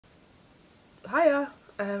Hiya.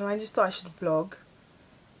 I just thought I should vlog.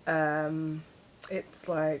 Um, it's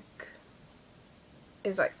like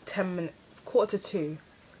 10 minutes, 1:45,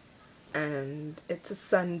 and it's a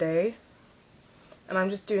Sunday, and I'm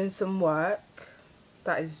just doing some work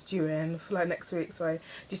that is due in for like next week, so I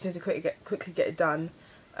just need to quickly get it done.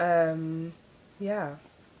 Yeah,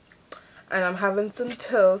 and I'm having some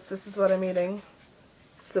toast. This is what I'm eating,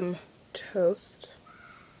 some toast,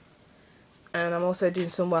 and I'm also doing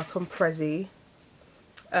some work on Prezi,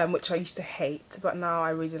 which I used to hate, but now I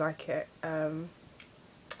really like it.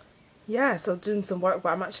 Yeah, so doing some work, but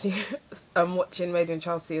I'm actually I'm watching Made in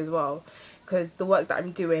Chelsea as well, because the work that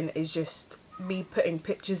I'm doing is just me putting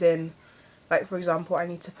pictures in. Like, for example, I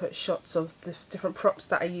need to put shots of the different props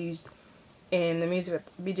that I used in the music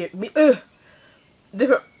video,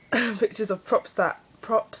 different pictures of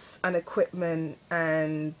props and equipment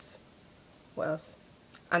and what else,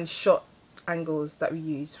 and shot angles that we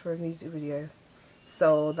use for a music video.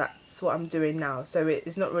 So that's what I'm doing now. So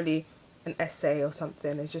it's not really an essay or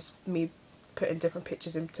something, it's just me putting different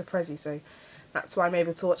pictures into Prezi. So that's why I'm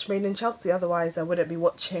able to watch Made in Chelsea, otherwise I wouldn't be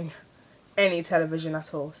watching any television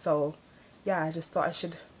at all. So yeah, I just thought I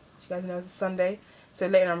should let you guys know it's a Sunday. So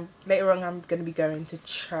later on I'm going to be going to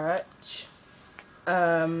church.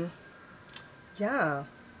 Yeah.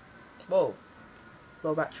 Whoa.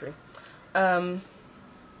 Low battery. Yeah,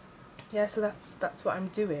 so that's what I'm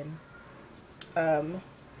doing.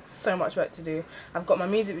 So much work to do. I've got my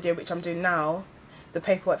music video, which I'm doing now, the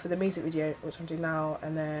paperwork for the music video, which I'm doing now,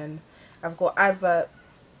 and then I've got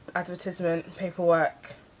advertisement,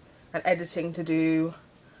 paperwork and editing to do.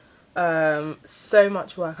 So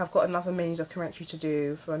much work. I've got another mini documentary to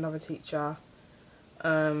do for another teacher.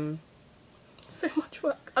 So much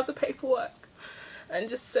work, other paperwork, and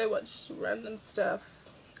just so much random stuff.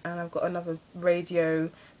 And I've got another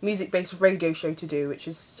music-based radio show to do, which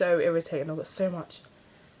is so irritating. I've got so much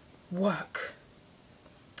work.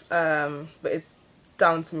 But it's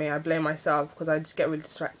down to me. I blame myself because I just get really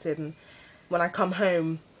distracted, and when I come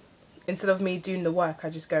home, instead of me doing the work, I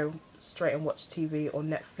just go straight and watch TV or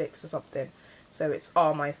Netflix or something. So it's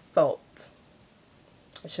all my fault.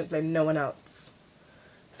 I shouldn't blame no one else.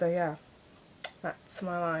 So yeah, that's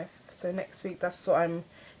my life. So next week, that's what I'm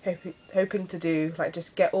hoping to do, like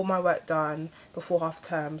just get all my work done before half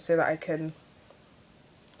term, so that I can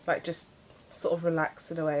like just sort of relax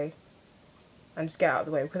in a way and just get out of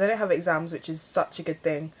the way, because I don't have exams, which is such a good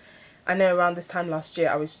thing. I know around this time last year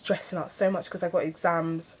I was stressing out so much because I got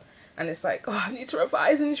exams, and it's like, oh, I need to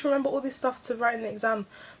revise, I need to remember all this stuff to write in the exam.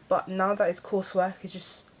 But now that it's coursework,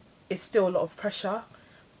 it's still a lot of pressure,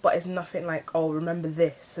 but it's nothing like, oh, remember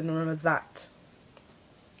this and remember that,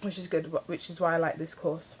 which is good, which is why I like this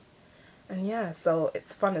course. And yeah, so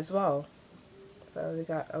it's fun as well. So we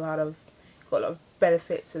got a lot of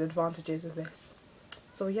benefits and advantages of this.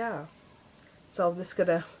 So yeah, so I'm just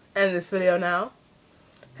gonna end this video now.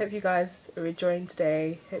 Hope you guys are enjoying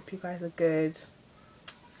today. Hope you guys are good.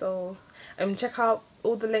 So check out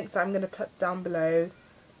all the links that I'm gonna put down below.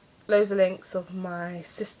 Loads of links of my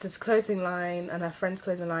sister's clothing line and her friend's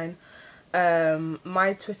clothing line.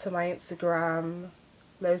 My Twitter, my Instagram,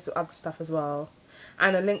 loads of other stuff as well,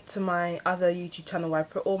 and a link to my other YouTube channel where I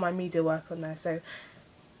put all my media work on there. So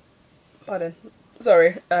the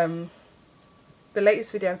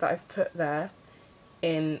latest video that I've put there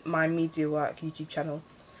in my media work YouTube channel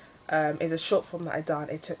is a short film that I done.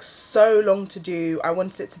 It took so long to do. I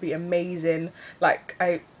wanted it to be amazing. Like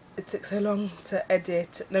it took so long to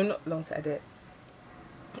edit. No, not long to edit.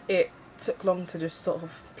 It took long to just sort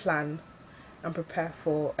of plan and prepare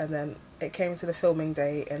for, and then it came to the filming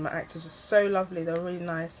day and my actors were so lovely, they were really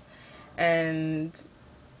nice, and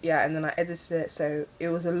yeah, and then I edited it, so it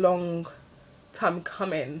was a long time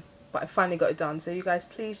coming, but I finally got it done. So you guys,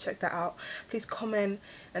 please check that out. Please comment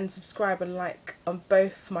and subscribe and like on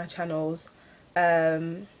both my channels,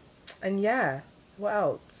 and yeah, what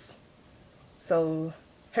else? So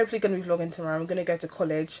hopefully going to be vlogging tomorrow. I'm going to go to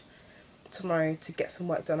college tomorrow to get some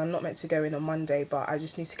work done. I'm not meant to go in on Monday, but I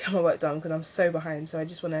just need to get my work done because I'm so behind, so I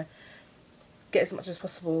just want to get as much as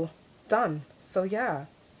possible done. So yeah,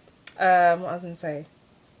 what I was going to say,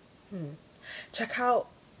 check out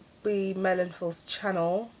the Melonfuls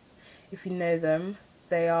channel if you know them.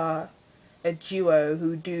 They are a duo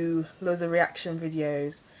who do loads of reaction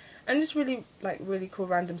videos and just really cool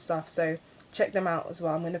random stuff, so check them out as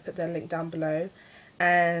well. I'm going to put their link down below,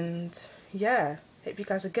 and yeah, hope you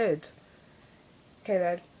guys are good. Okay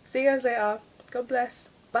then, see you guys later. God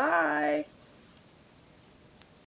bless. Bye.